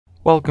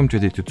Welcome to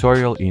the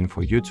tutorial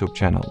info YouTube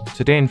channel.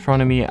 Today in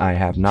front of me I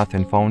have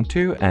Nothing Phone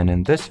 2, and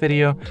in this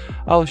video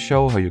I'll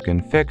show how you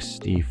can fix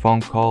the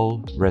phone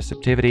call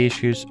receptivity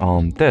issues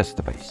on this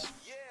device.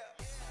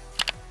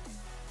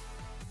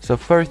 So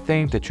first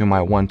thing that you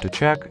might want to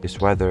check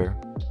is whether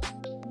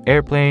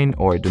airplane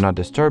or do not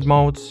disturb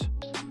modes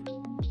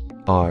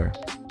are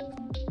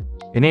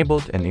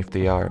enabled, and if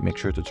they are, make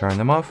sure to turn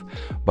them off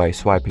by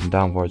swiping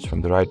downwards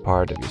from the right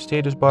part of your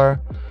status bar,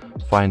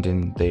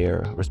 finding their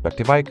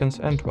respective icons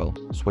and, well,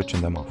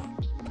 switching them off.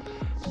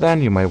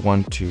 Then you might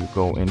want to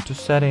go into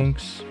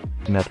settings,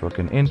 network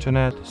and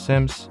internet,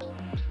 SIMs,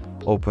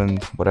 open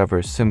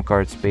whatever SIM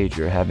cards page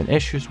you're having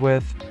issues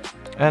with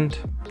and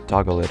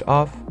toggle it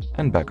off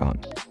and back on.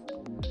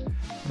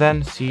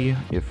 Then see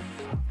if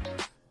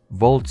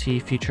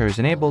VoLTE feature is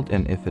enabled,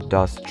 and if it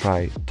does,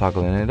 try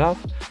toggling it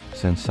off,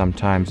 since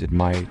sometimes it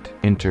might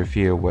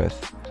interfere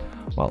with,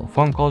 well,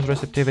 phone calls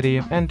receptivity,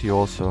 and you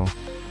also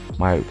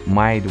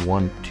might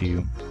want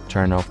to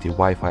turn off the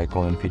Wi-Fi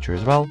calling feature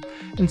as well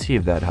and see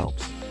if that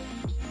helps.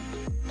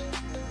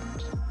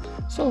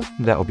 So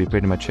that will be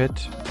pretty much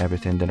it,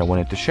 everything that I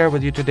wanted to share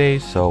with you today.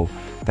 So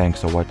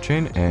thanks for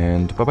watching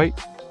and bye bye.